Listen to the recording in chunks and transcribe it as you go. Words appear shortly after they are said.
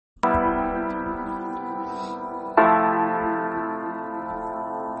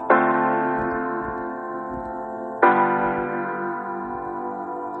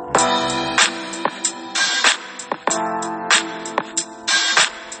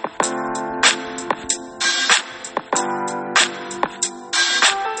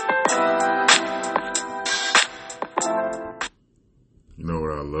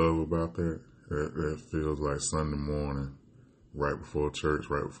about that? That feels like Sunday morning, right before church,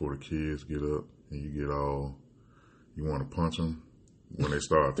 right before the kids get up, and you want to punch them when they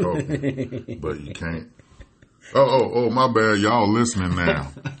start talking, but you can't. Oh, my bad. Y'all listening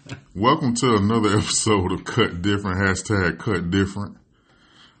now. Welcome to another episode of Cut Different, hashtag Cut Different.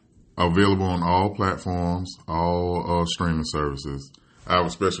 Available on all platforms, all streaming services. I have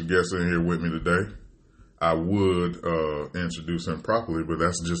a special guest in here with me today. I would introduce him properly, but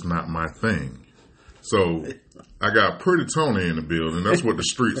that's just not my thing. So I got Pretty Tony in the building. That's what the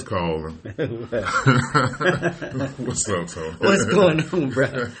streets call him. What's up, Tony? What's going on,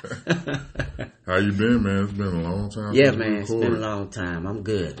 bro? How you been, man? It's been a long time. Yeah, man. It's been a long time. I'm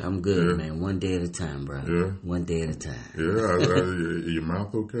good, man. One day at a time, bro. Yeah. One day at a time. Yeah. Your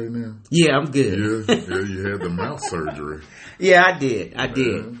mouth okay now? Yeah, I'm good. Yeah. You had the mouth surgery. Yeah, I did.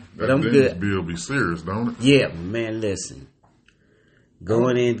 But I'm good. Bill be serious, don't it? Yeah, man. Listen.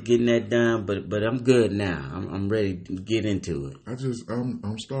 Going in, getting that done, but I'm good now. I'm ready to get into it. I'm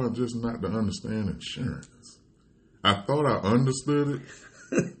starting just not to understand insurance. I thought I understood it,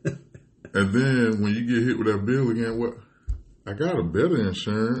 and then when you get hit with that bill again, what? I got a better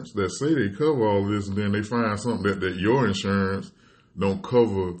insurance that say they cover all this, and then they find something that your insurance don't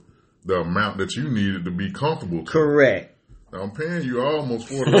cover the amount that you needed to be comfortable to. Correct. Now, I'm paying you almost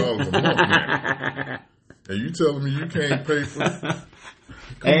 $40 a month now, and you telling me you can't pay for it?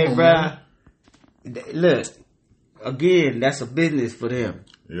 Hey, bro. Look, again, that's a business for them.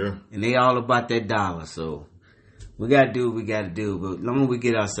 Yeah. And they all about that dollar, so we got to do what we got to do. But as long as we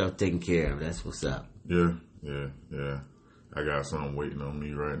get ourselves taken care of, that's what's up. Yeah. I got something waiting on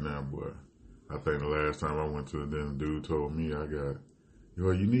me right now, boy. I think the last time I went to the dentist, dude told me you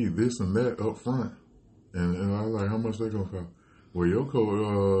need this and that up front. And I was like, how much they going to cost? Well, your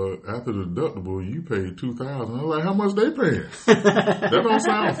code, after the deductible, you paid $2,000. I was like, how much they paying? That don't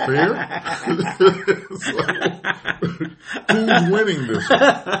sound fair. Like, who's winning this one?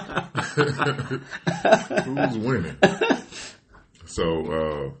 Who's winning?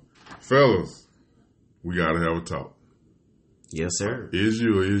 So, fellas, we got to have a talk. Yes, sir. Is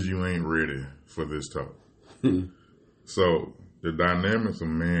you ain't ready for this talk? So, the dynamics of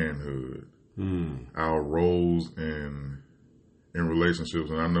manhood, our roles in relationships,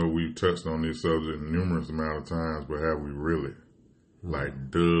 and I know we've touched on this subject numerous amount of times, but have we really got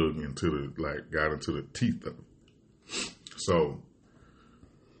into the teeth of it? So,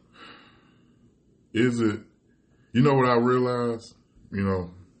 is it, you know what I realized?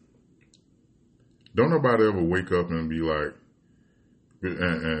 Don't nobody ever wake up and be like,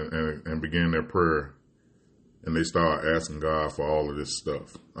 and begin their prayer, and they start asking God for all of this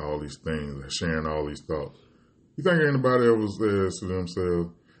stuff, all these things, sharing all these thoughts. You think anybody ever says to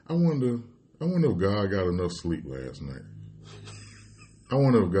themselves, I wonder if God got enough sleep last night. I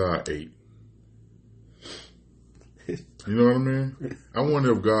wonder if God ate. You know what I mean? I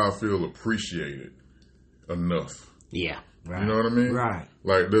wonder if God feel appreciated enough. Yeah. Right. You know what I mean? Right.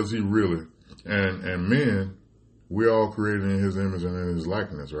 Like, does he really? And men, we're all created in his image and in his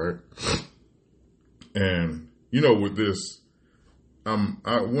likeness, right? And, with this, I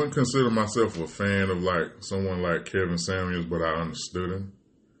wouldn't consider myself a fan of like someone like Kevin Samuels, but I understood him.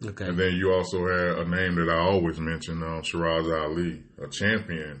 Okay. And then you also had a name that I always mention, Shiraz Ali, a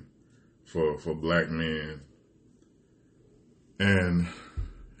champion for black men. And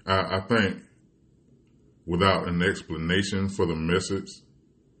I think without an explanation for the message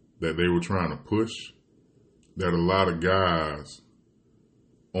that they were trying to push, that a lot of guys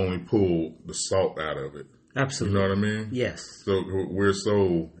only pull the salt out of it. Absolutely. You know what I mean? Yes. So we're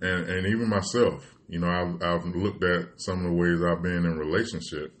and even myself, I've looked at some of the ways I've been in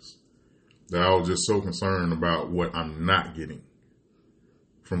relationships that I was just so concerned about what I'm not getting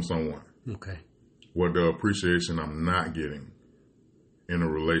from someone. Okay. What the appreciation I'm not getting in a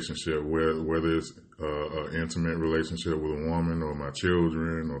relationship, whether it's an intimate relationship with a woman or my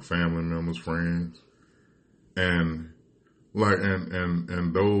children or family members, friends. And like,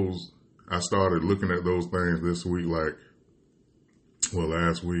 and those, I started looking at those things this week,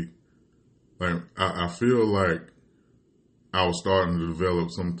 last week. Like, I feel like I was starting to develop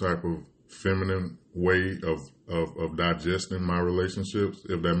some type of feminine way of digesting my relationships,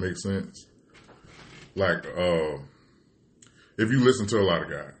 if that makes sense. Like, if you listen to a lot of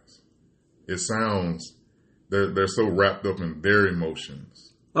guys, it sounds, they're so wrapped up in their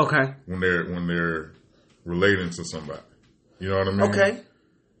emotions. Okay. When they're relating to somebody. You know what I mean? Okay.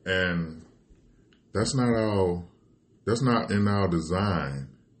 And that's not in our design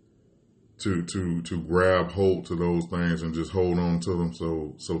to grab hold to those things and just hold on to them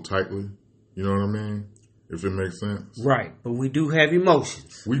so tightly. You know what I mean? if it makes sense. Right, but we do have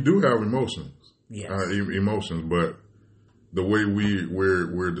emotions. We do have emotions. Yes. Emotions, but the way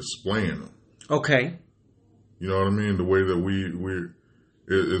we're displaying them. Okay. You know what I mean? The way that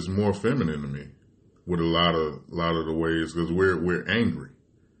it's more feminine to me with a lot of the ways, because we're angry.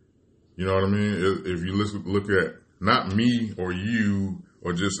 You know what I mean? If you look at not me or you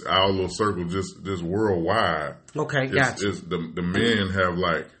or just our little circle, just worldwide. Okay, gotcha. It's the men have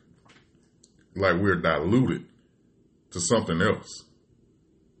like we're diluted to something else,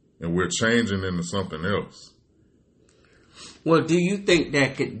 and we're changing into something else. Well, do you think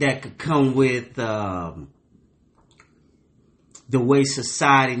that could come with the way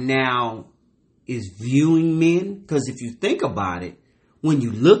society now is viewing men? Because if you think about it, when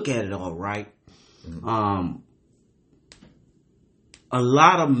you look at it all right, a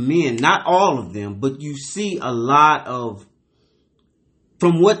lot of men, not all of them, but you see a lot of,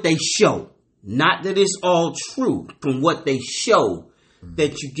 from what they show, not that it's all true, from what they show,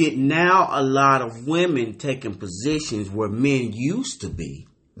 that you get now a lot of women taking positions where men used to be,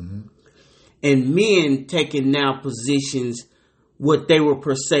 and men taking now positions what they were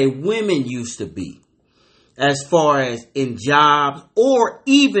per se women used to be, as far as in jobs or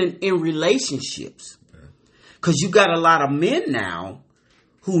even in relationships. Because you got a lot of men now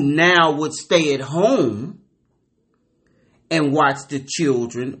who now would stay at home and watch the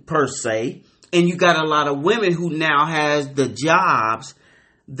children per se. And you got a lot of women who now has the jobs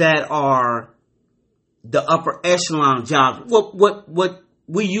that are the upper echelon jobs. What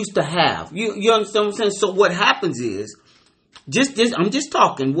we used to have. You understand what I'm saying? So what happens is, I'm just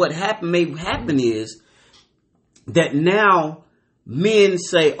talking, what may happen is that now men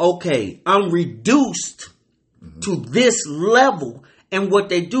say, okay, I'm reduced to this level. And what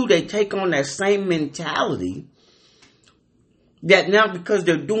they do, they take on that same mentality that now, because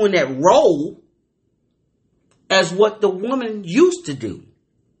they're doing that role as what the woman used to do.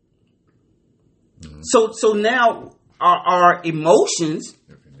 So now our emotions,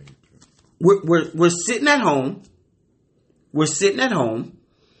 we're sitting at home. We're sitting at home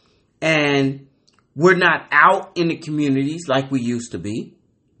and we're not out in the communities like we used to be.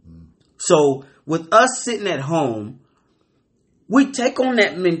 So with us sitting at home, we take on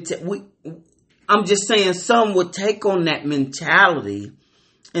that mentality. I'm just saying some would take on that mentality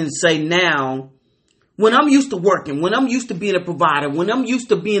and say, now, when I'm used to working, when I'm used to being a provider, when I'm used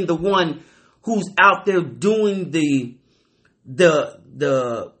to being the one who's out there doing the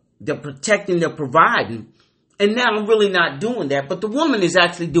protecting, the providing, and now I'm really not doing that, but the woman is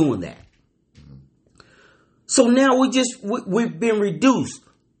actually doing that. So now we've been reduced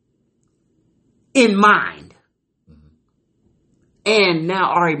in mind. And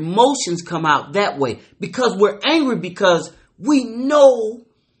now our emotions come out that way because we're angry, because we know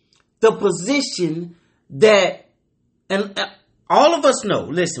the position that, and all of us know,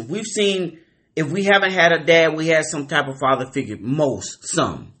 listen, we've seen, if we haven't had a dad, we had some type of father figure,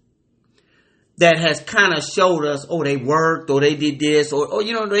 some, that has kind of showed us, oh, they worked, or they did this, or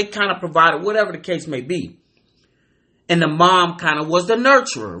they kind of provided, whatever the case may be. And the mom kind of was the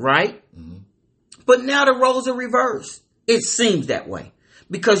nurturer, right? Mm-hmm. But now the roles are reversed. It seems that way.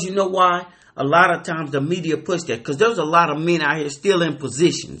 Because you know why? A lot of times the media push that. Because there's a lot of men out here still in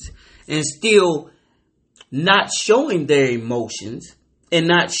positions and still not showing their emotions and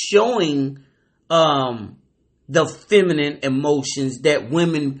not showing the feminine emotions that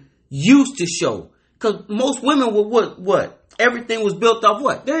women used to show. Because most women were what? Everything was built off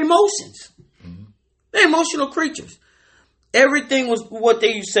what? Their emotions. Mm-hmm. They're emotional creatures. Everything was what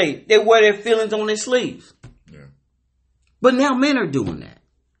they used to say. They wear their feelings on their sleeves. Yeah. But now men are doing that.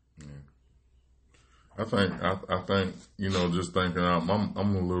 Yeah. I think just thinking out, I'm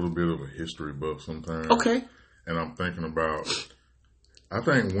a little bit of a history buff sometimes. Okay. And I'm thinking about, I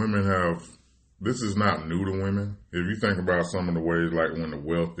think women have, this is not new to women. If you think about some of the ways, like when the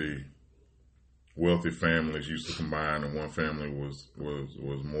wealthy families used to combine and one family was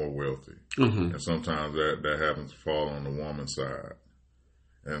more wealthy. Mm-hmm. And sometimes that happens to fall on the woman's side.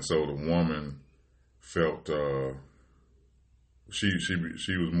 And so the woman felt she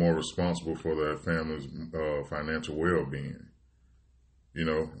was more responsible for that family's financial well-being.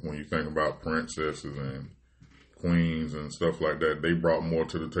 When you think about princesses and queens and stuff like that, they brought more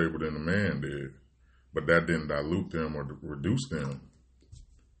to the table than the man did. But that didn't dilute them or reduce them.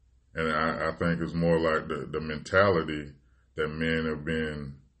 And I think it's more like the mentality that men have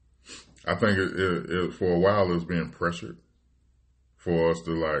been, I think it for a while it's been pressured for us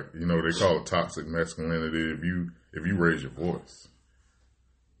to, like, they call it toxic masculinity if you raise your voice.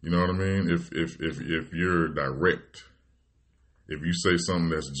 You know what I mean? If you're direct, if you say something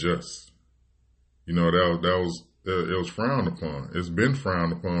that's just, You know, it was frowned upon. It's been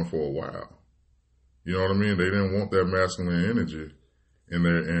frowned upon for a while. You know what I mean? They didn't want that masculine energy in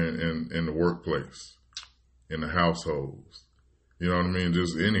the workplace, in the households. You know what I mean?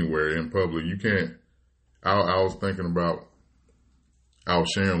 Just anywhere in public. You can't. I was thinking about. I was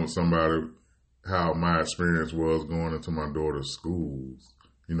sharing with somebody how my experience was going into my daughter's schools.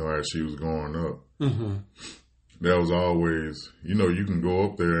 You know, as she was growing up. Mm-hmm. That was always, you know, you can go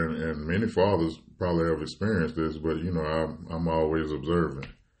up there and many fathers probably have experienced this, but, you know, I'm always observing.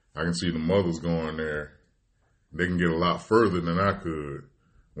 I can see the mothers going there. They can get a lot further than I could.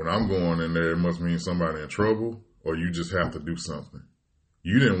 When I'm going in there, it must mean somebody in trouble or you just have to do something.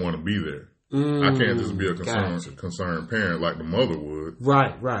 You didn't want to be there. I can't just be a concerned parent like the mother would.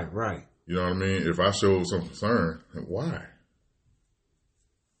 Right. You know what I mean? If I showed some concern, why?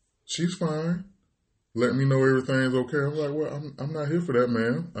 She's fine. Let me know everything's okay. I'm like, well, I'm not here for that,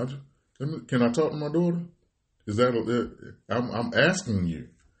 man. Can I talk to my daughter? Is that I'm asking you?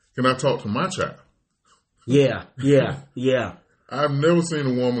 Can I talk to my child? Yeah. I've never seen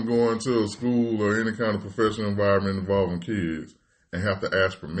a woman go into a school or any kind of professional environment involving kids and have to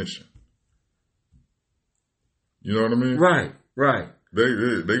ask permission. You know what I mean? Right.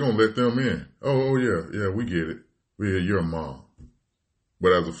 They gonna let them in. Oh yeah, we get it. You're a mom.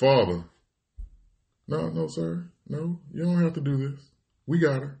 But as a father, no, sir. No, you don't have to do this. We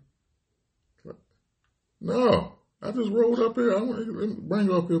got her. No, I just rolled up here. Bring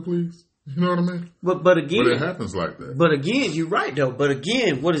her up here, please. You know what I mean? But again, it happens like that. But again, you're right though. But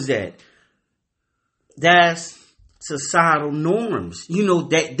again, what is that? That's societal norms. You know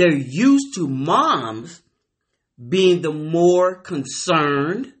that they're used to moms being the more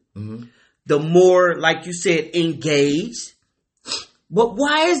concerned, the more, like you said, engaged. But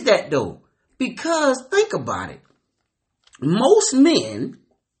why is that though? Because think about it. Most men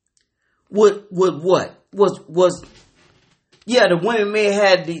would what was the women may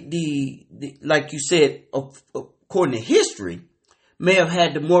have had the like you said, according to history, may have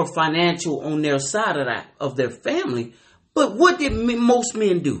had the more financial on their side of their family. But what did most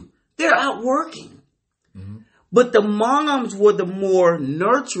men do? They're out working. Mm-hmm. But the moms were the more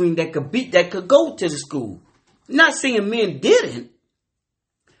nurturing that could go to the school. Not saying men didn't,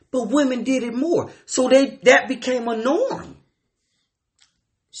 but women did it more. So that became a norm.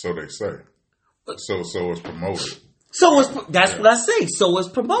 So they say. So it's promoted. That's what I say. So it's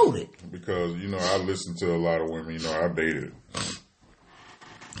promoted. Because, you know, I listen to a lot of women. You know, I dated.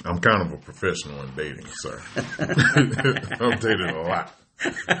 I'm kind of a professional in dating, sir. I've dated a lot.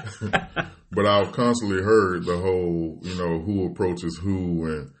 But I've constantly heard the whole, you know, who approaches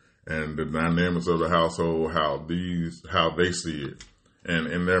who and the dynamics of the household, how they see it. And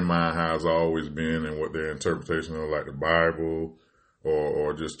in their mind, how it's always been and what their interpretation of like the Bible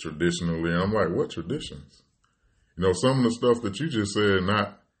or just traditionally. And I'm like, what traditions? You know, some of the stuff that you just said,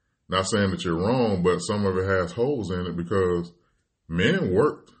 not saying that you're wrong, but some of it has holes in it because men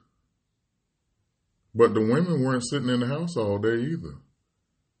worked. But the women weren't sitting in the house all day either.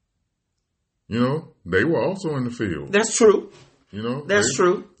 You know, they were also in the field. That's true. You know, that's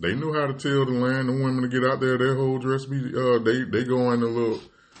true. They knew how to till the land. The women to get out there, their whole dress be they go in a little.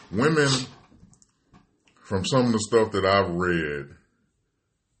 Women, from some of the stuff that I've read,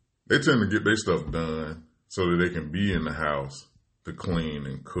 they tend to get their stuff done so that they can be in the house to clean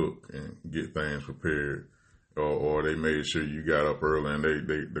and cook and get things prepared. Or they made sure you got up early and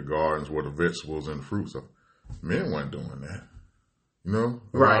the gardens where the vegetables and the fruits are. Men weren't doing that. You know,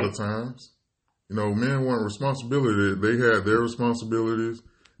 a lot of times. You know, men weren't responsibility. They had their responsibilities.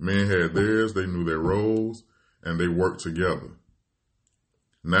 Men had theirs. They knew their roles and they worked together.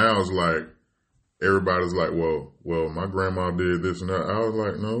 Now it's like, everybody's like, well, my grandma did this and that. I was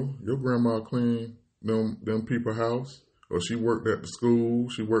like, no, your grandma cleaned them people's house. Or she worked at the school.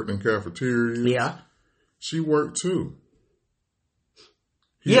 She worked in cafeterias. Yeah. She worked too.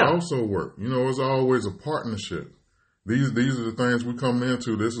 He also worked. You know, it's always a partnership. These are the things we come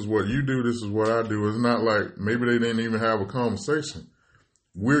into. This is what you do. This is what I do. It's not like maybe they didn't even have a conversation.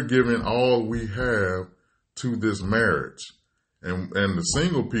 We're giving all we have to this marriage. And the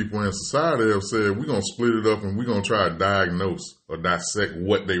single people in society have said, we're going to split it up and we're going to try to diagnose or dissect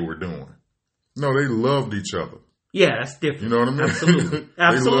what they were doing. No, they loved each other. Yeah, that's different. You know what I mean? Absolutely.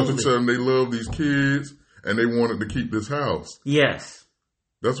 They loved each other and they loved these kids and they wanted to keep this house. Yes.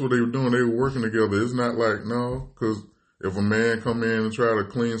 That's what they were doing. They were working together. It's not like, no, because if a man come in and try to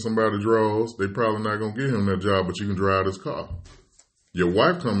clean somebody's drawers, they probably not going to give him that job, but you can drive his car. Your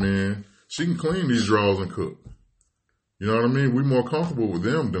wife come in, she can clean these drawers and cook. You know what I mean? We're more comfortable with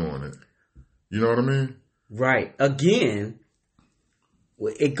them doing it. You know what I mean? Right. Again,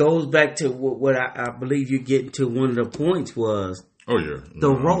 it goes back to what I believe you're getting to. One of the points was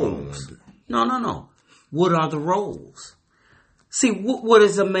the roles. No. What are the roles? See, what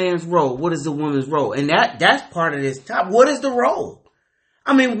is a man's role? What is a woman's role? And that's part of this topic. What is the role?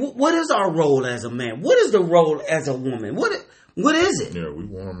 I mean, what is our role as a man? What is the role as a woman? What is it? Yeah, we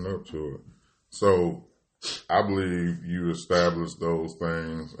warmed up to it. So I believe you establish those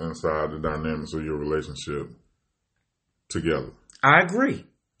things inside the dynamics of your relationship together. I agree.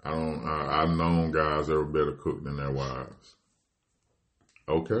 I've known guys that are better cooked than their wives.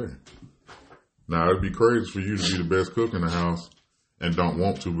 Okay. Now, it'd be crazy for you to be the best cook in the house and don't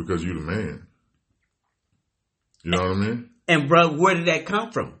want to because you're the man. You know what I mean? And, bro, where did that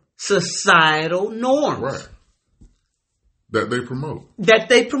come from? Societal norms. Right. That they promote.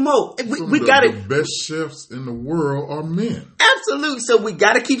 We got it. The best chefs in the world are men. Absolutely. So we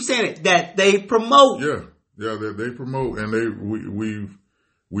got to keep saying it. That they promote. Yeah. That they promote. And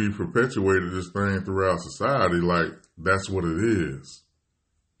we've perpetuated this thing throughout society like that's what it is.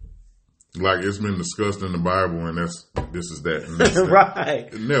 Like it's been discussed in the Bible, and this is that. And that's that.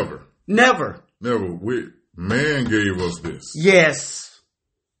 Right. Never. Man gave us this. Yes.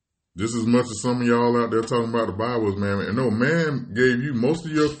 Just as much as some of y'all out there talking about the Bible is man. And no, man gave you most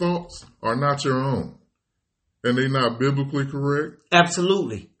of your thoughts are not your own. And they're not biblically correct.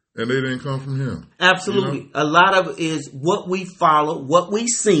 Absolutely. And they didn't come from him. Absolutely. You know? A lot of it is what we follow, what we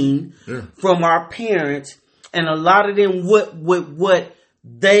seen from our parents, and a lot of them what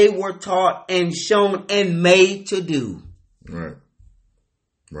they were taught and shown and made to do. Right.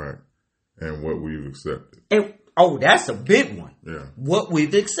 And what we've accepted. And that's a big one. Yeah. What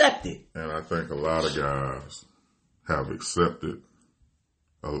we've accepted. And I think a lot of guys have accepted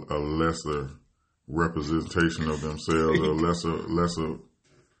a lesser representation of themselves, a lesser,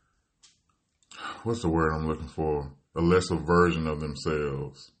 what's the word I'm looking for? A lesser version of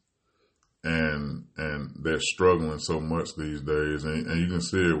themselves. And they're struggling so much these days. And you can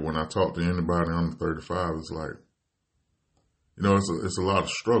see it when I talk to anybody under 35, it's like, it's a lot of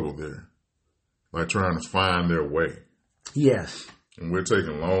struggle there. Like trying to find their way. Yes. And we're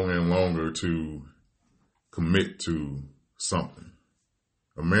taking longer and longer to commit to something.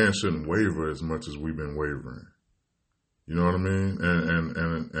 A man shouldn't waver as much as we've been wavering. You know what I mean?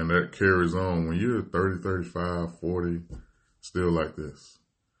 And that carries on when you're 30, 35, 40, still like this.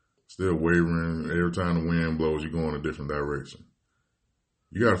 Still wavering. Every time the wind blows, you go in a different direction.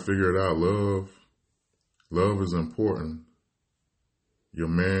 You got to figure it out. Love is important. Your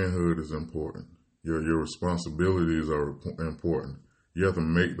manhood is important. Your responsibilities are important. You have to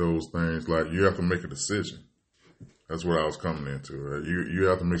make those things, like you have to make a decision. That's what I was coming into. Right? You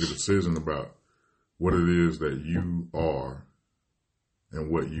have to make a decision about what it is that you are and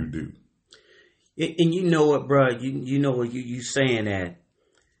what you do. And you know what, bro? You know what you saying that.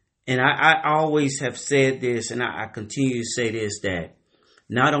 And I always have said this, and I continue to say this, that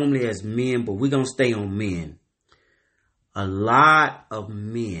not only as men, but we're going to stay on men. A lot of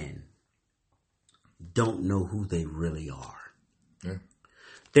men don't know who they really are. Yeah.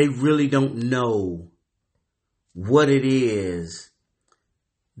 They really don't know what it is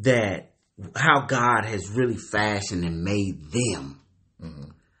how God has really fashioned and made them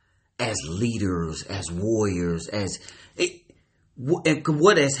as leaders, as warriors, and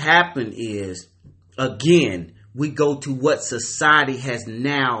what has happened is, again, we go to what society has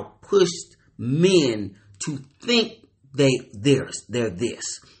now pushed men to think they're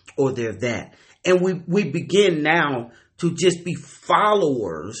this or they're that. And we begin now to just be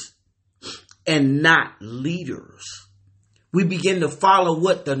followers and not leaders. We begin to follow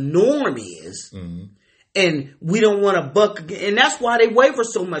what the norm is. Mm-hmm. And we don't want to buck again. And that's why they waver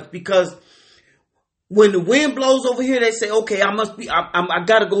so much, because when the wind blows over here, they say, okay, I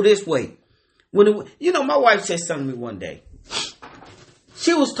got to go this way. My wife said something to me one day.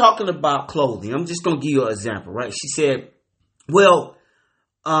 She was talking about clothing. I'm just going to give you an example, right? She said, well,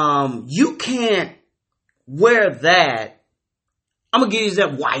 you can't wear that. I'm going to give you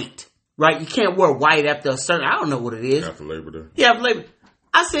that white, right? You can't wear white after a certain, I don't know what it is. After Labor Day. Yeah, after Labor Day.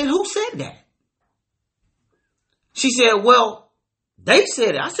 I said, who said that? She said, well, they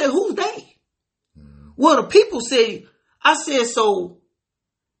said it. I said, who's they? Well, the people say, I said, so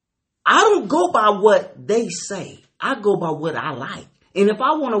I don't go by what they say. I go by what I like. And if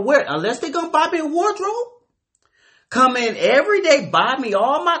I want to wear it, unless they're going to buy me a wardrobe, come in every day, buy me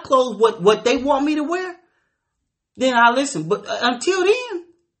all my clothes, what they want me to wear, then I listen. But until then,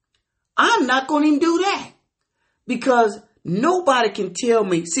 I'm not going to even do that, because nobody can tell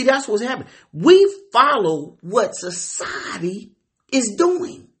me. See, that's what's happening. We follow what society is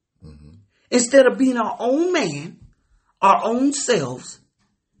doing. Mm-hmm. Instead of being our own man, our own selves,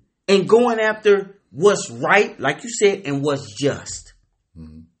 and going after what's right, like you said, and what's just.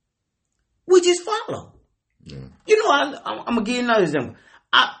 Mm-hmm. We just follow. Yeah. You know, I'm going to give you another example.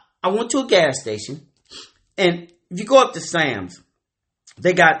 I went to a gas station, and if you go up to Sam's,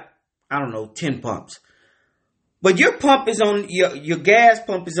 they got, 10 pumps. But your pump is on, your gas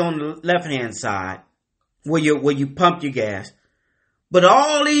pump is on the left-hand side, where you pump your gas. But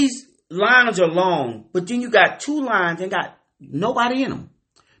all these lines are long, but then you got 2 lines and got nobody in them.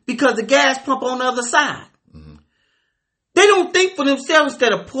 Because the gas pump on the other side. Mm-hmm. They don't think for themselves.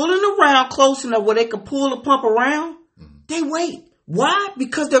 Instead of pulling around close enough where they can pull the pump around, they wait. Why?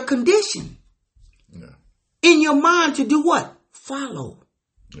 Because they're conditioned. Yeah. In your mind to do what? Follow.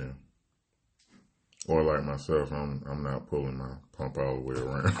 Yeah. Or like myself, I'm not pulling my pump all the way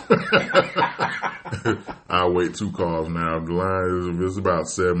around. I wait 2 cars now. The line is, if it's about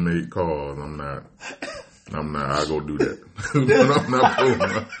 7, 8 cars, I'm not, I go do that. I'm not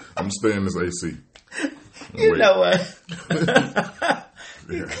pulling I'm staying this AC. You know what?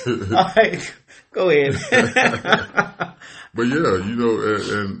 All right, go ahead. But yeah,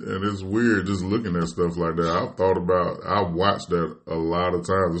 and it's weird just looking at stuff like that. I've watched that a lot of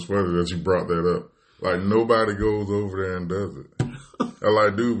times. It's funny that you brought that up. Like, nobody goes over there and does it. I'm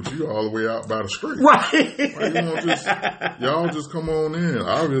like, dude, but you all the way out by the street. Right. Like, y'all just come on in.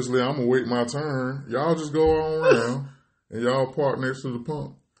 Obviously, I'm going to wait my turn. Y'all just go on around and y'all park next to the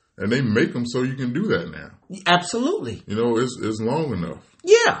pump. And they make them so you can do that now. Absolutely. It's long enough.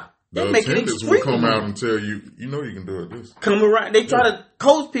 Yeah. The attendants will come out and tell you, you can do it this. Come around. They try to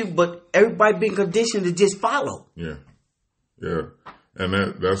coach people, but everybody being conditioned to just follow. Yeah. Yeah. And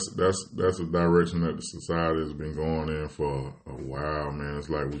that's a direction that the society has been going in for a while, man. It's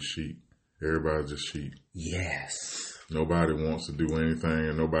like we sheep. Everybody's just sheep. Yes. Nobody wants to do anything,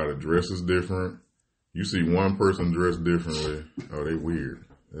 and nobody dresses different. You see one person dressed differently, oh, they weird.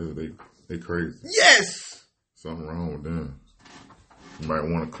 They crazy. Yes. Something wrong with them. You might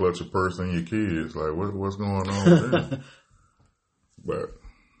want to clutch a purse in your kids. Like, what's going on with them? But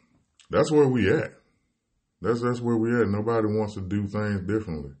that's where we at. That's where we at. Nobody wants to do things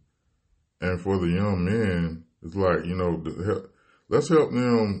differently. And for the young men, it's like, let's help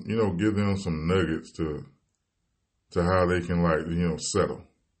them, give them some nuggets to how they can settle.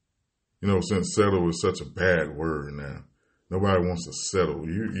 Since settle is such a bad word now. Nobody wants to settle.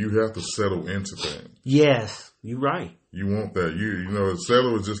 You have to settle into things. Yes, you're right. You want that.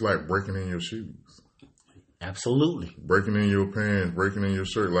 Settle is just like breaking in your shoes. Absolutely. Breaking in your pants, breaking in your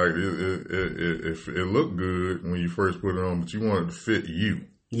shirt. Like, it looked good when you first put it on, but you want it to fit you.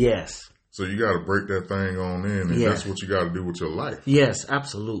 Yes. So you got to break that thing on in, and that's what you got to do with your life. Yes,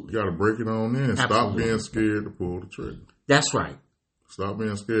 absolutely. You got to break it on in. Absolutely. Stop being scared to pull the trigger. That's right. Stop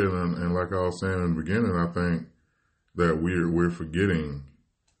being scared. And like I was saying in the beginning, I think that we're forgetting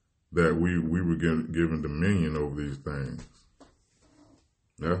that we were given dominion over these things.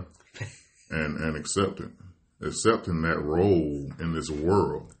 Yeah. And accepting that role in this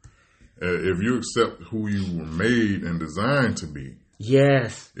world. If you accept who you were made and designed to be,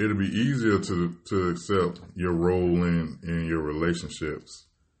 yes, it'll be easier to accept your role in your relationships,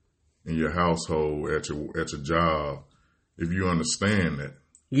 in your household, at your job, if you understand that.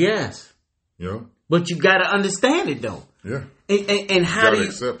 Yes. Yeah. But you got to understand it, though. Yeah. And how do you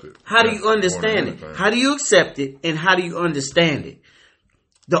accept it? How do you understand it? How do you accept it? And how do you understand it?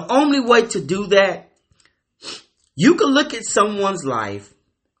 The only way to do that, you can look at someone's life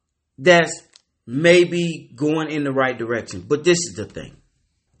that's maybe going in the right direction. But this is the thing.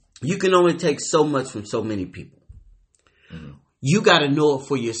 You can only take so much from so many people. Mm-hmm. You got to know it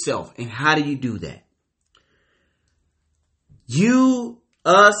for yourself. And how do you do that?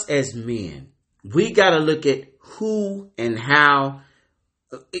 Us as men, we got to look at who and how.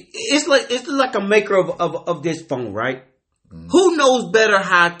 It's like a maker of this phone, right? Mm-hmm. Who knows better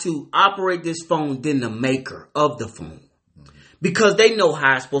how to operate this phone than the maker of the phone? Mm-hmm. Because they know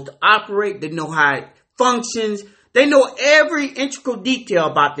how it's supposed to operate. They know how it functions. They know every integral detail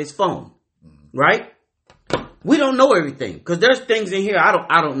about this phone, mm-hmm. right? We don't know everything because there's things in here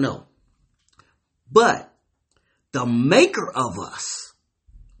I don't know. But the maker of us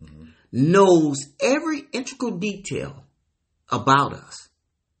mm-hmm. knows every integral detail about us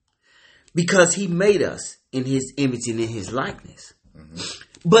because he made us in his image and in his likeness.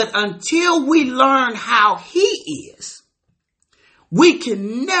 Mm-hmm. But until we learn how he is, we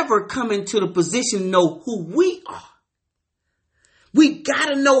can never come into the position to know who we are. We got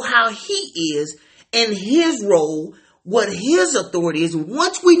to know how he is and his role, what his authority is. And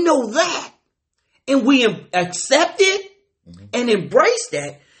once we know that and we accept it mm-hmm. and embrace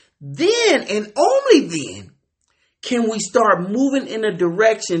that, then and only then can we start moving in a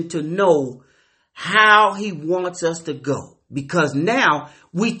direction to know how he wants us to go? Because now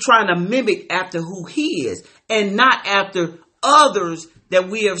we trying to mimic after who he is and not after others that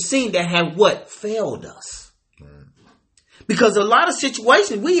we have seen that have what? Failed us. Right. Because a lot of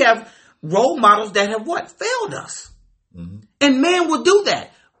situations we have role models that have what? Failed us. Mm-hmm. And man will do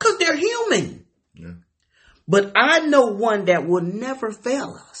that because they're human. Yeah. But I know one that will never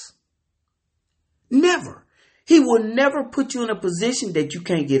fail us. Never. He will never put you in a position that you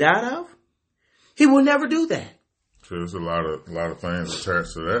can't get out of. He will never do that. So there's a lot of things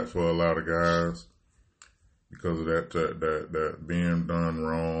attached to that for a lot of guys because of that being done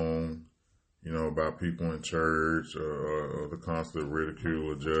wrong, you know, by people in church or the constant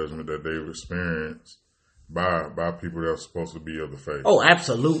ridicule or judgment that they've experienced by people that are supposed to be of the faith. Oh,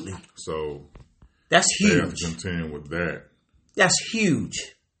 absolutely. So that's huge. They have to contend with that. That's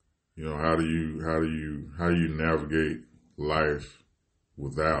huge. You know, how do you navigate life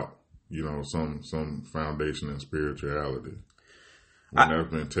without, you know, some foundation in spirituality when that's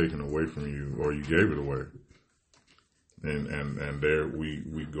been taken away from you or you gave it away, and there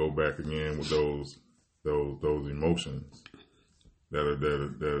we go back again with those emotions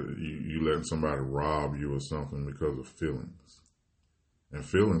that you letting somebody rob you of something because of feelings, and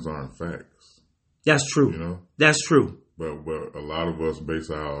feelings aren't facts. That's true. You know, that's true. But a lot of us base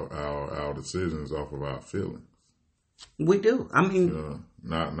our decisions off of our feelings. We do. I mean, you know,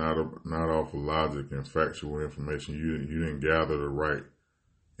 not off of logic and factual information. You didn't gather the right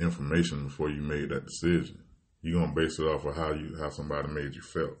information before you made that decision. You're gonna base it off of how somebody made you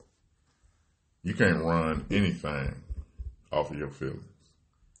feel. You can't run anything off of your feelings.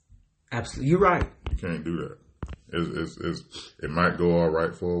 Absolutely, you're right. You can't do that. It might go all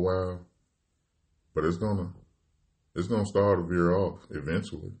right for a while, but it's gonna start to veer off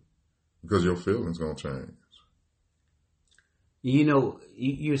eventually because your feelings gonna change. You know,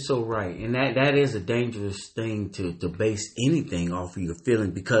 you're so right. And that is a dangerous thing to base anything off of your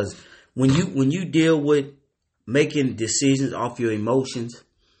feelings, because when you deal with making decisions off your emotions,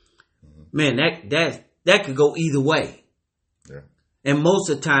 man, that could go either way. Yeah. And most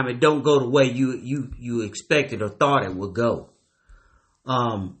of the time it don't go the way you expected or thought it would go.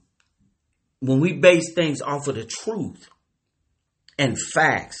 When we base things off of the truth and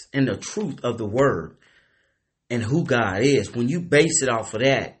facts and the truth of the word and who God is, when you base it off of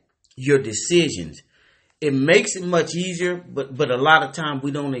that, your decisions, it makes it much easier, but a lot of times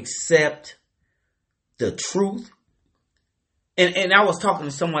we don't accept the truth. And I was talking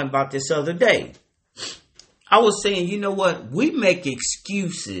to someone about this the other day. I was saying, you know what? We make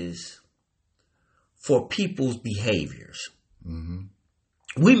excuses for people's behaviors. Mm-hmm.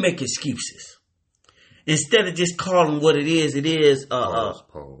 We make excuses. Instead of just calling what it is, pause.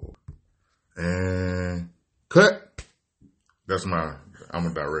 And cut. I'm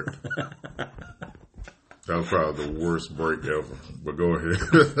a director. That was probably the worst break ever. But go ahead.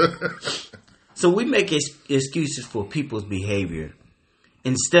 So we make excuses for people's behavior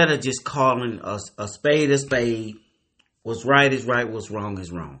instead of just calling a spade. What's right is right, what's wrong is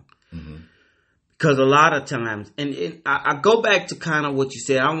wrong. Mm-hmm. Because a lot of times, and I go back to kind of what you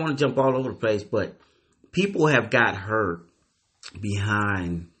said, I don't want to jump all over the place, but people have got hurt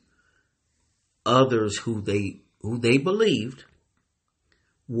behind others who they believed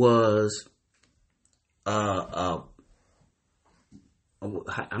was I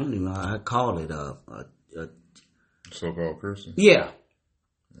don't even know how I call it a so-called Christian. Yeah.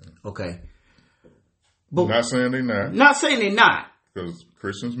 Okay. But not saying they're not. Not saying they're not. Because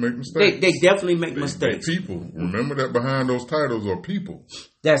Christians make mistakes. They definitely make mistakes. They're people. Remember that behind those titles are people.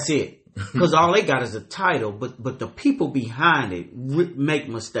 That's it. Because all they got is a title, but the people behind it make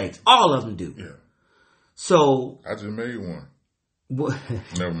mistakes. All of them do. Yeah. So I just made one.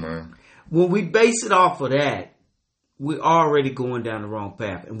 Never mind. When we base it off of that, we're already going down the wrong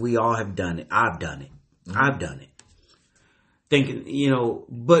path, and we all have done it. I've done it. Mm-hmm. I've done it. Thinking, you know,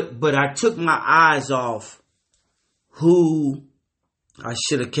 but I took my eyes off who I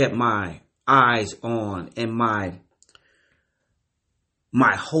should have kept my eyes on and my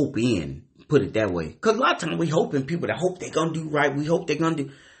hope in, put it that way. Because a lot of times we hope in people that hope they're going to do right. We hope they're going to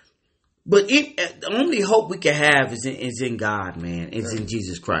do. But the only hope we can have is in God, man. It's in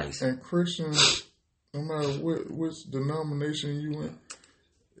Jesus Christ. And Christians, no matter which denomination you in,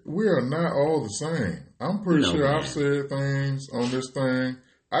 we are not all the same. I'm pretty sure man. I've said things on this thing.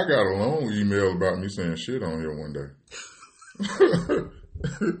 I got a long email about me saying shit on here one day.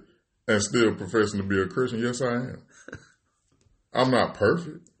 And still professing to be a Christian. Yes, I am. I'm not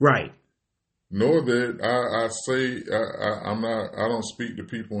perfect. Right. Nor that I say I don't speak to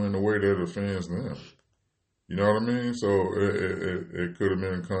people in a way that offends them. You know what I mean? So it could have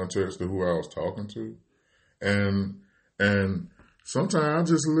been in context to who I was talking to. And sometimes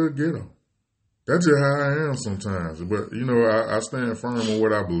I just a little ghetto. That's just how I am sometimes. But, you know, I stand firm on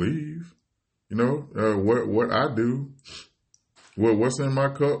what I believe. You know, what I do. What's in my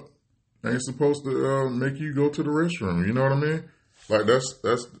cup ain't supposed to make you go to the restroom. You know what I mean? Like,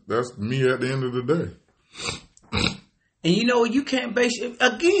 that's me at the end of the day. And you know, you can't base it,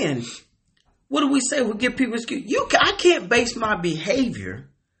 again, what do we say? We give people excuse. I can't base my behavior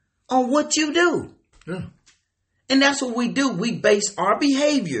on what you do. Yeah. And that's what we do. We base our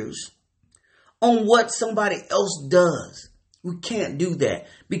behaviors on what somebody else does. We can't do that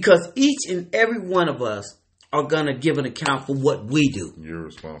because each and every one of us are going to give an account for what we do. You're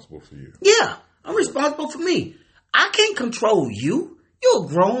responsible for you. Yeah, I'm responsible for me. I can't control you. You're a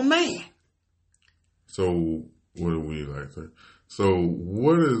grown man. So what do we like to say? So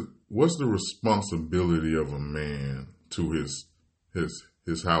what's the responsibility of a man to his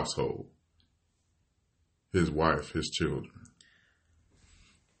household, his wife, his children?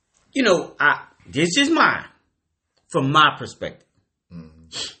 You know, this is mine. From my perspective. Mm-hmm.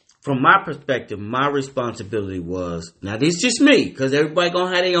 From my perspective, my responsibility was, now this is just me, because everybody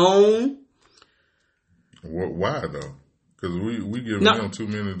gonna have their own. Why though? Because we give them too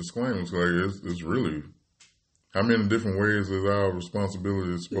many disclaimers. Like it's really, how many different ways is our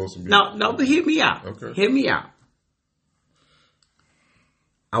responsibility supposed to be? No, but hear me out. Okay. Hear me out.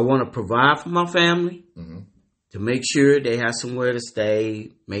 I want to provide for my family. Mm-hmm. To make sure they have somewhere to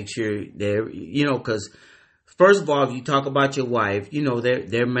stay, make sure they're, you know, because first of all, if you talk about your wife, you know,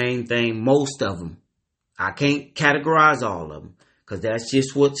 their main thing, most of them, I can't categorize all of them, because that's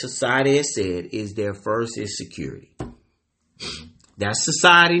just what society has said, is their first is security. That's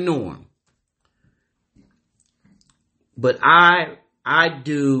society norm. But I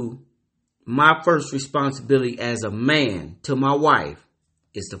do, my first responsibility as a man to my wife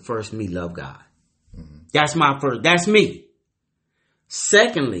is to first me love God. That's my first. That's me.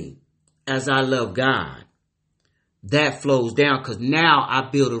 Secondly, as I love God, that flows down because now I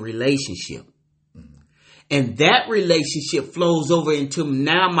build a relationship. Mm-hmm. And that relationship flows over into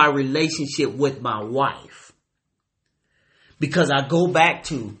now my relationship with my wife. Because I go back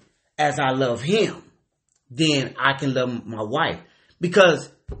to, as I love him, then I can love my wife.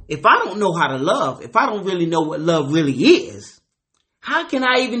 Because if I don't know how to love, if I don't really know what love really is, how can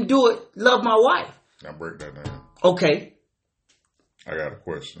I even love my wife? Now break that down. Okay. I got a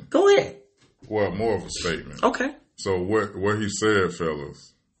question. Go ahead. Well, more of a statement. Okay. So what he said,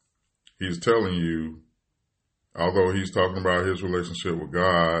 fellas, he's telling you, although he's talking about his relationship with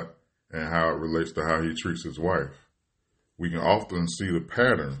God and how it relates to how he treats his wife, we can often see the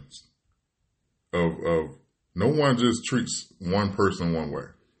patterns of no one just treats one person one way.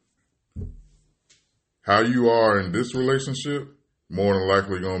 How you are in this relationship, more than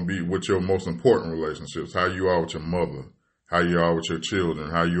likely going to be with your most important relationships. How you are with your mother, how you are with your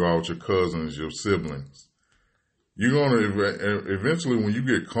children, how you are with your cousins, your siblings. You're going to, eventually when you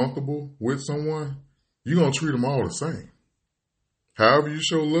get comfortable with someone, you're going to treat them all the same. However you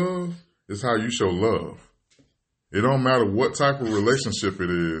show love is how you show love. It don't matter what type of relationship it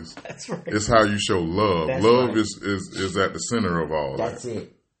is. That's right. It's how you show love. That's love right. is at the center of all That's that. That's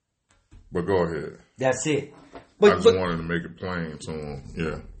it. But go ahead. That's it. I just wanted to make it plain to him.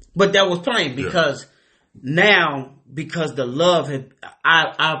 Yeah. But that was plain because now, because the love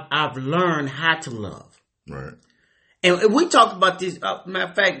I've learned how to love. Right. And we talked about this. Matter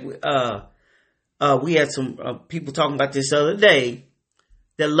of fact, we had some people talking about this the other day.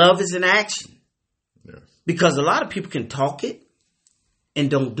 That love is an action. Yes. Because a lot of people can talk it and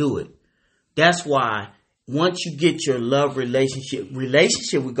don't do it. That's why once you get your love relationship,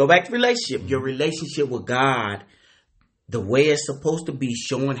 we go back to relationship, your relationship with God, the way it's supposed to be,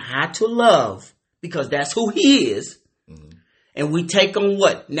 showing how to love, because that's who he is. Mm-hmm. And we take on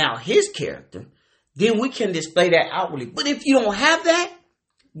what? Now his character. Then we can display that outwardly. But if you don't have that,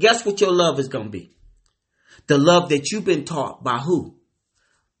 guess what your love is going to be? The love that you've been taught by who?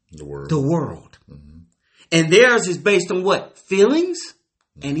 The world. The world. Mm-hmm. And theirs is based on what? Feelings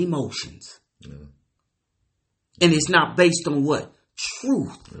and emotions. Yeah. And it's not based on what?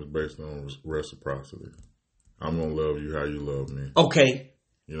 Truth. It's based on reciprocity. I'm going to love you how you love me. Okay.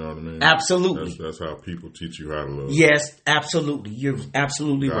 You know what I mean? Absolutely. That's how people teach you how to love. Yes, absolutely. You're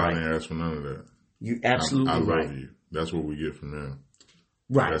absolutely God right. God ain't ask for none of that. You're absolutely right. I love you. That's what we get from them.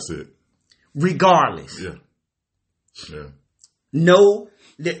 Right. That's it. Regardless. Yeah. Yeah. No,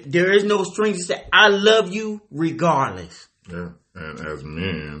 there is no strings to say, I love you regardless. Yeah. And as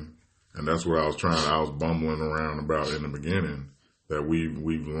men, and that's what I was bumbling around about in the beginning, that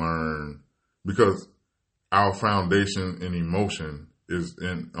we've learned, because our foundation in emotion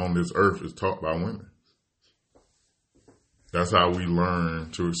on this earth is taught by women. That's how we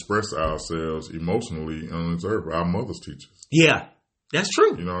learn to express ourselves emotionally on this earth. Our mothers teach us. Yeah, that's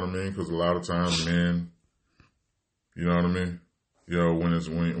true. You know what I mean? Because a lot of times men, you know what I mean? You know, when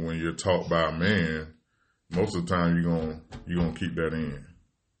you're taught by a man, most of the time you're gonna keep that in.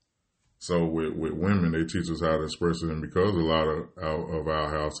 So with women, they teach us how to express it, and because a lot of our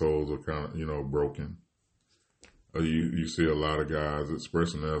households are kind of, you know, broken, you see a lot of guys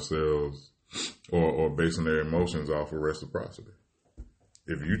expressing themselves or basing their emotions off of reciprocity.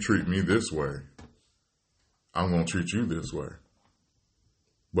 If you treat me this way, I'm gonna treat you this way.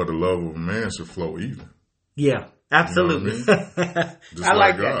 But the love of a man should flow even. Yeah, absolutely. You know what I mean? Just I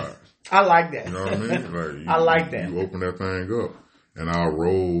like God. that. I like that. You know what I mean? Like I like that. You open that thing up, and our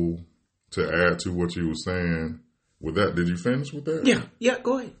role to add to what you were saying with that. Did you finish with that? Yeah.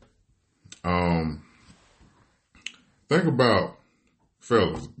 Go ahead. Think about,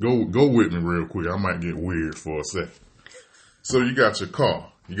 fellas. Go with me real quick. I might get weird for a second. So you got your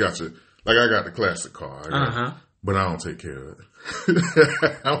car. I got the classic car. But I don't take care of it.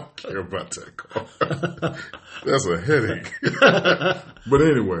 I don't care about that car. That's a headache. But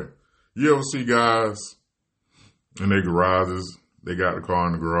anyway, you ever see guys in their garages? They got the car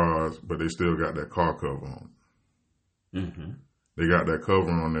in the garage, but they still got that car cover on. Mm-hmm. They got that cover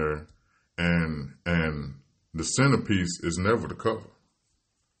on there, and the centerpiece is never the cover.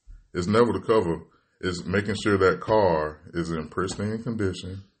 It's never the cover. It's making sure that car is in pristine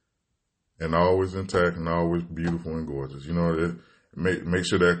condition and always intact and always beautiful and gorgeous. You know, make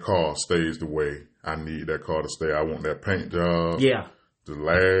sure that car stays the way I need that car to stay. I want that paint job to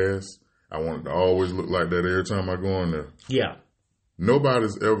last. I want it to always look like that every time I go in there. Yeah.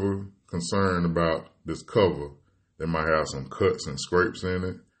 Nobody's ever concerned about this cover that might have some cuts and scrapes in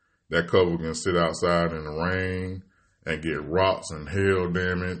it. That cover can sit outside in the rain and get rocks and hail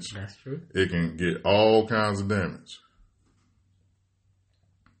damage. That's true. It can get all kinds of damage.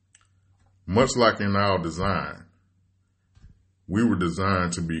 Much like in our design, we were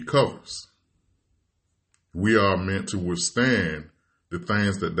designed to be covers. We are meant to withstand the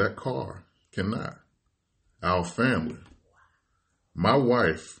things that car cannot. Our family, my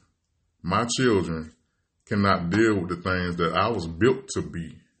wife, my children cannot deal with the things that I was built to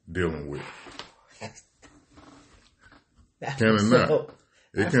be dealing with. Can it not?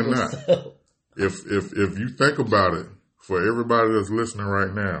 It cannot. If you think about it, for everybody that's listening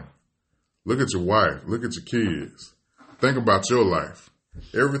right now, look at your wife, look at your kids. Think about your life.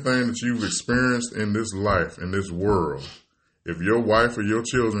 Everything that you've experienced in this life, in this world, if your wife or your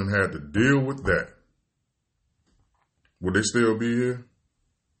children had to deal with that, would they still be here?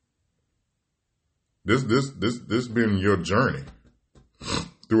 This been your journey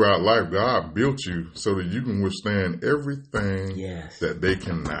throughout life. God built you so that you can withstand everything that they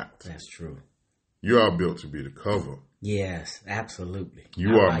cannot. That's true. You are built to be the cover. Yes, absolutely.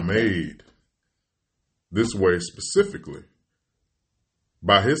 You are made this way specifically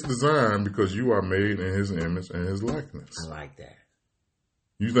by His design, because you are made in His image and His likeness. I like that.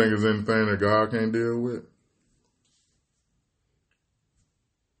 You think there's anything that God can't deal with?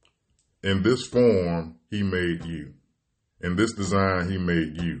 In this form, He made you. In this design, He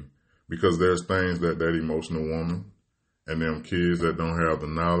made you. Because there's things that emotional woman and them kids that don't have the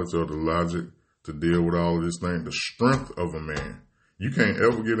knowledge or the logic to deal with all of this thing, the strength of a man. You can't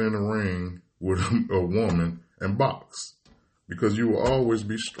ever get in the ring with a woman and box, because you will always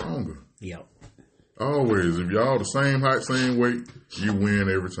be stronger. Yep. Always. If y'all the same height, same weight, you win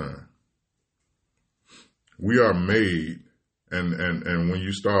every time. We are made, and when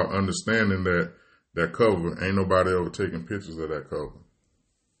you start understanding that cover, ain't nobody ever taking pictures of that cover.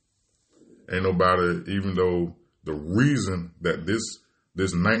 Ain't nobody, even though the reason that this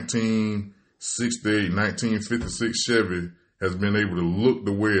 1968, 1956 Chevy has been able to look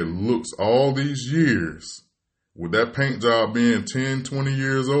the way it looks all these years, with that paint job being 10, 20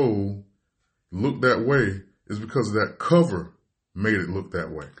 years old, look that way, is because that cover made it look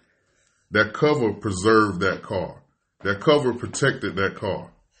that way. That cover preserved that car. That cover protected that car.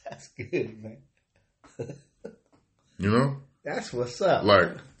 That's good, man. You know? That's what's up.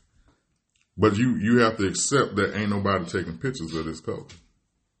 Like, but you have to accept that ain't nobody taking pictures of this cover.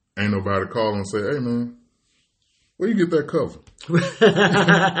 Ain't nobody calling and say, hey, man, where you get that cover?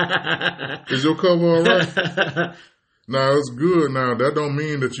 Is your cover all right? Now, it's good. Now, that don't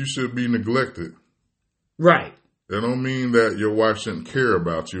mean that you should be neglected. Right. That don't mean that your wife shouldn't care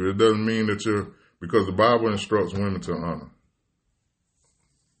about you. It doesn't mean that because the Bible instructs women to honor.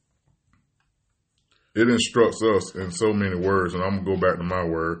 It instructs us in so many words, and I'm going to go back to my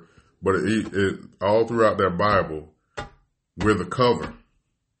word. But it all throughout that Bible, we're the cover.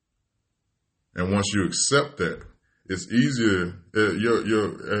 And once you accept that, it's easier.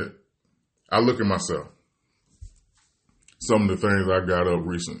 I look at myself. Some of the things I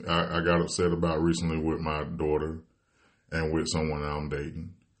got upset about recently with my daughter and with someone I'm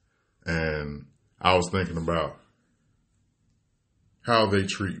dating. And I was thinking about how they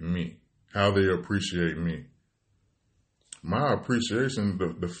treat me, how they appreciate me. My appreciation,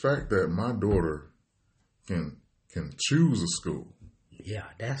 the fact that my daughter can choose a school. Yeah,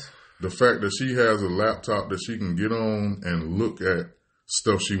 that's... The fact that she has a laptop that she can get on and look at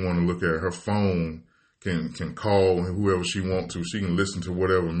stuff she want to look at. Her phone can call whoever she want to. She can listen to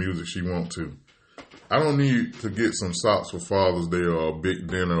whatever music she want to. I don't need to get some socks for Father's Day or a big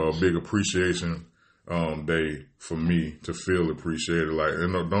dinner or a big appreciation day for me to feel appreciated. Like,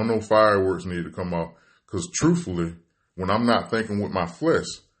 don't no fireworks need to come off. Because truthfully, when I'm not thinking with my flesh,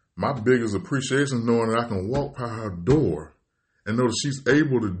 my biggest appreciation is knowing that I can walk by her door and know that she's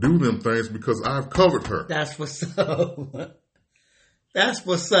able to do them things because I've covered her. That's what's up. That's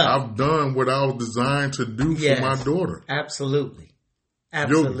what's up. I've done what I was designed to do for my daughter. Absolutely.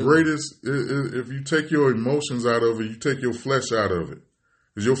 Your greatest, if you take your emotions out of it, you take your flesh out of it.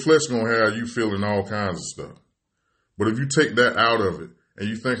 Because your flesh going to have you feeling all kinds of stuff. But if you take that out of it and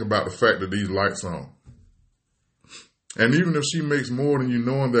you think about the fact that these lights on, and even if she makes more than you,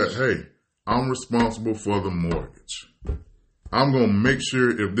 knowing that, hey, I'm responsible for the mortgage. I'm going to make sure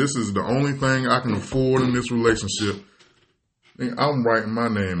if this is the only thing I can afford in this relationship, then I'm writing my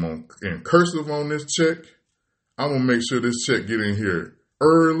name in cursive on this check. I'm going to make sure this check get in here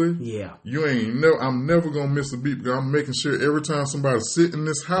early. Yeah. I'm never going to miss a beat because I'm making sure every time somebody sit in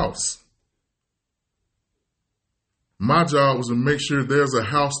this house, my job was to make sure there's a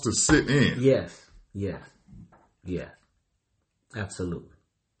house to sit in. Yes. Absolutely.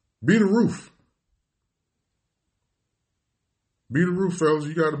 Be the roof. Be the roof, fellas.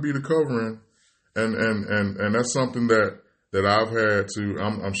 You got to be the covering, and that's something that I've had to.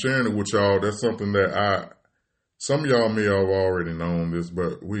 I'm sharing it with y'all. That's something that some of y'all may have already known this,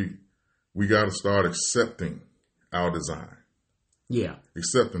 but we got to start accepting our design. Yeah,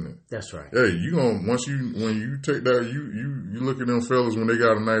 accepting it. That's right. Hey, when you take that, you look at them fellas when they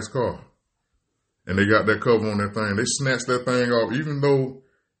got a nice car, and they got that cover on that thing. They snatch that thing off, even though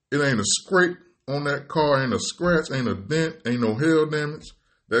it ain't a scrape on that car, ain't a scratch, ain't a dent, ain't no hail damage.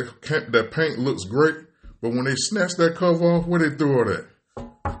 That paint looks great, but when they snatch that cover off, where they throw it at?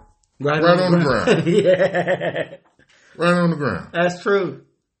 Right on the ground. Yeah. Right on the ground. That's true.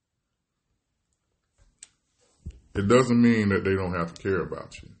 It doesn't mean that they don't have to care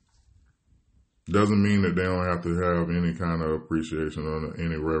about you. It doesn't mean that they don't have to have any kind of appreciation or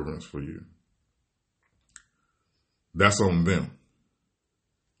any reverence for you. That's on them.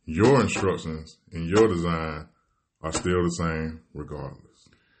 Your instructions and your design are still the same regardless.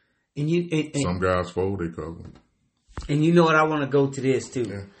 And some guys fold their cover. And you know what? I want to go to this too.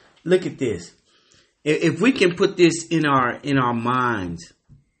 Yeah. Look at this. If we can put this in our minds,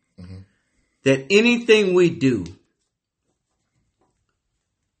 mm-hmm. that anything we do,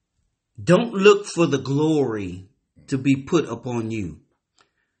 don't look for the glory to be put upon you.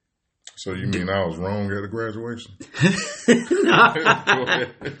 So you mean I was wrong at the graduation?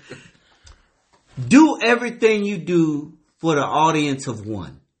 Do everything you do for the audience of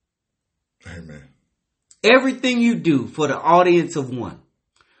one. Amen. Everything you do for the audience of one.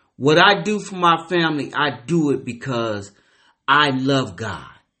 What I do for my family, I do it because I love God.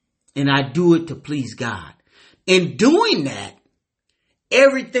 And I do it to please God. In doing that,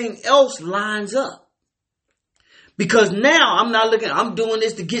 everything else lines up. Because now I'm doing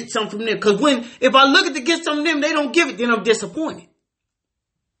this to get something from them. Because if I look at to get something from them, they don't give it, then I'm disappointed.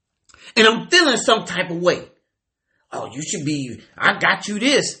 And I'm feeling some type of way. Oh, I got you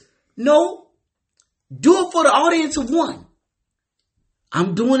this. No, do it for the audience of one.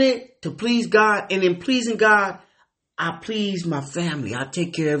 I'm doing it to please God. And in pleasing God, I please my family. I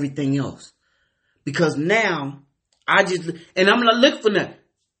take care of everything else. Because now, I'm not looking for nothing.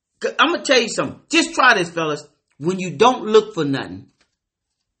 I'm going to tell you something. Just try this, fellas. When you don't look for nothing,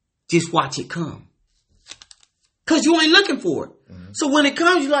 just watch it come. Because you ain't looking for it. Mm-hmm. So when it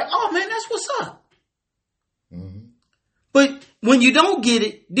comes, you're like, oh man, that's what's up. Mm-hmm. But when you don't get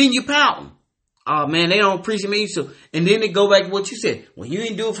it, then you pouting. Oh man, they don't appreciate me. And then they go back to what you said. Well, you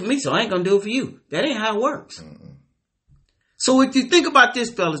ain't do it for me, so I ain't going to do it for you. That ain't how it works. Mm-hmm. So if you think about this,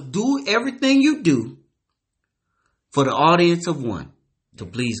 fellas, do everything you do for the audience of one to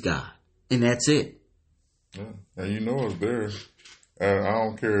please God. And that's it. Yeah. And you know it's there. And I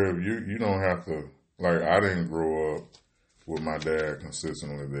don't care if you don't have to, like I didn't grow up with my dad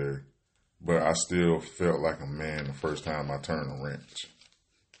consistently there. But I still felt like a man the first time I turned a wrench.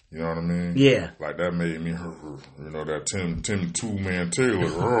 You know what I mean? Yeah. Like that made me, that Tim Two-Man Taylor.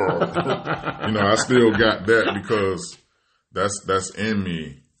 I still got that because that's in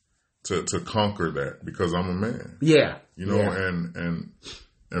me to conquer that because I'm a man. Yeah.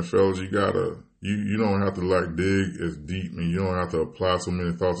 And fellas, you don't have to like dig as deep and you don't have to apply so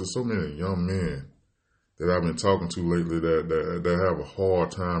many thoughts. There's so many young men that I've been talking to lately that have a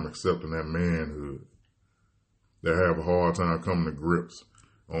hard time accepting that manhood. That have a hard time coming to grips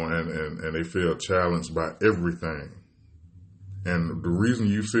on and they feel challenged by everything. And the reason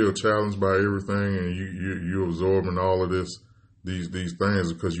you feel challenged by everything and you're absorbing all of these things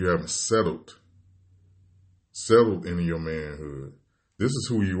is because you haven't settled into your manhood. This is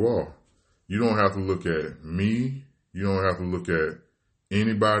who you are. You don't have to look at me. You don't have to look at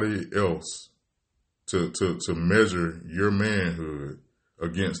anybody else to measure your manhood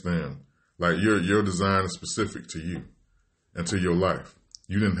against them. Like your design is specific to you and to your life.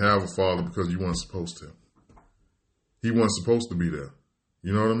 You didn't have a father because you weren't supposed to. He wasn't supposed to be there.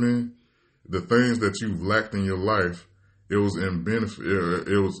 You know what I mean? The things that you lacked in your life, it was in benefit.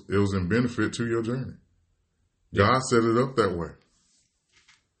 It was in benefit to your journey. God set it up that way.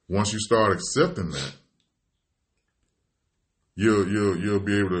 Once you start accepting that, you'll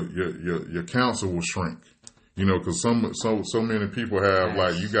be able to your counsel will shrink. Because so many people have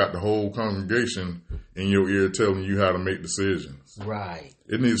like you got the whole congregation in your ear telling you how to make decisions. Right.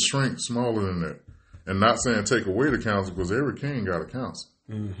 It needs to shrink smaller than that. And not saying take away the counsel because every king got a counsel.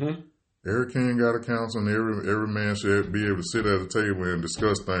 Mm-hmm. Every king got a counsel, and every man should be able to sit at a table and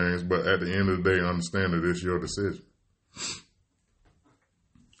discuss things. But at the end of the day, understand that it's your decision.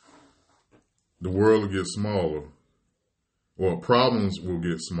 The world will get smaller, or problems will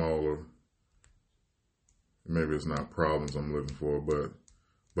get smaller. Maybe it's not problems I'm looking for, but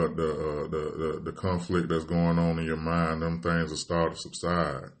the conflict that's going on in your mind, them things will start to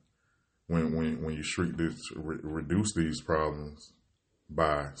subside when you reduce these problems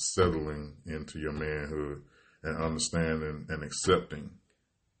by settling into your manhood and understanding and accepting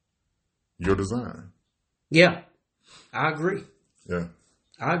your design. Yeah, I agree. Yeah,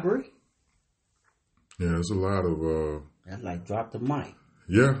 I agree. Yeah, there's a lot of That's like drop the mic.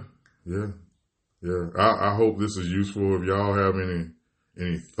 Yeah. I hope this is useful. If y'all have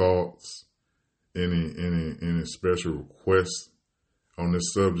any thoughts, any special requests on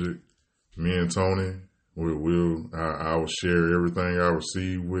this subject, me and Tony, I will share everything I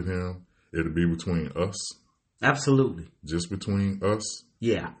receive with him. It'll be between us. Absolutely. Just between us.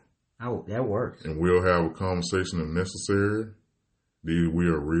 Yeah. That works. And we'll have a conversation if necessary. We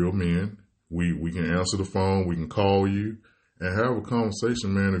are real men. We can answer the phone. We can call you and have a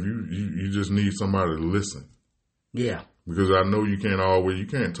conversation, man. If you just need somebody to listen. Yeah. Because I know you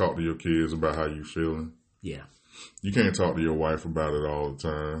can't talk to your kids about how you feeling. Yeah. You can't talk to your wife about it all the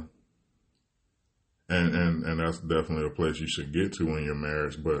time. And that's definitely a place you should get to in your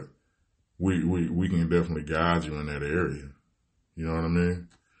marriage. But we can definitely guide you in that area. You know what I mean?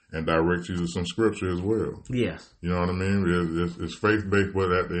 And direct you to some scripture as well. Yes. You know what I mean? It's faith-based, but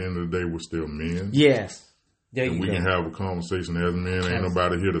at the end of the day, we're still men. Yes. There and you we go. can have a conversation as men. Ain't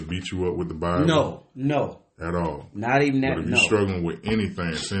nobody here to beat you up with the Bible. No. At all. Not even that, But if you're struggling with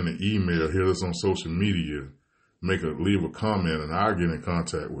anything, send an email, hit us on social media, leave a comment, and I'll get in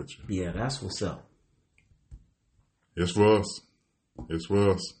contact with you. Yeah, that's what's up. It's for us. It's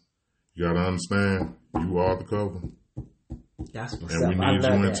for us. You got to understand, you are the cover. That's what's and up. And we need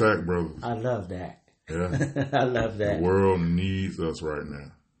you intact, brothers. I love that. Yeah. I love that. The world needs us right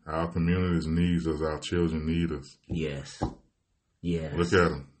now. Our communities needs us. Our children need us. Yes. Yes. Look at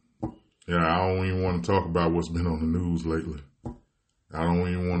them. Yeah, I don't even want to talk about what's been on the news lately. I don't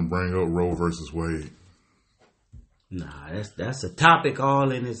even want to bring up Roe versus Wade. Nah, that's a topic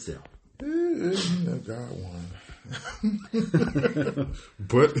all in itself. I got one.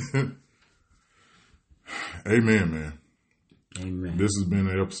 But, amen, man. Amen. This has been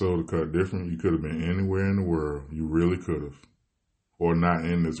an episode of Cut Different. You could have been anywhere in the world. You really could have. Or not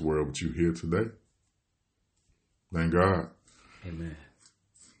in this world, but you here today. Thank God. Amen.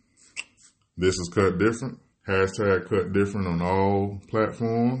 This is Cut Different. Hashtag Cut Different on all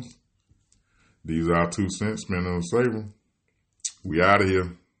platforms. These are our 2 cents. Spend on saving. We out of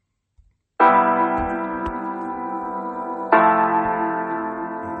here.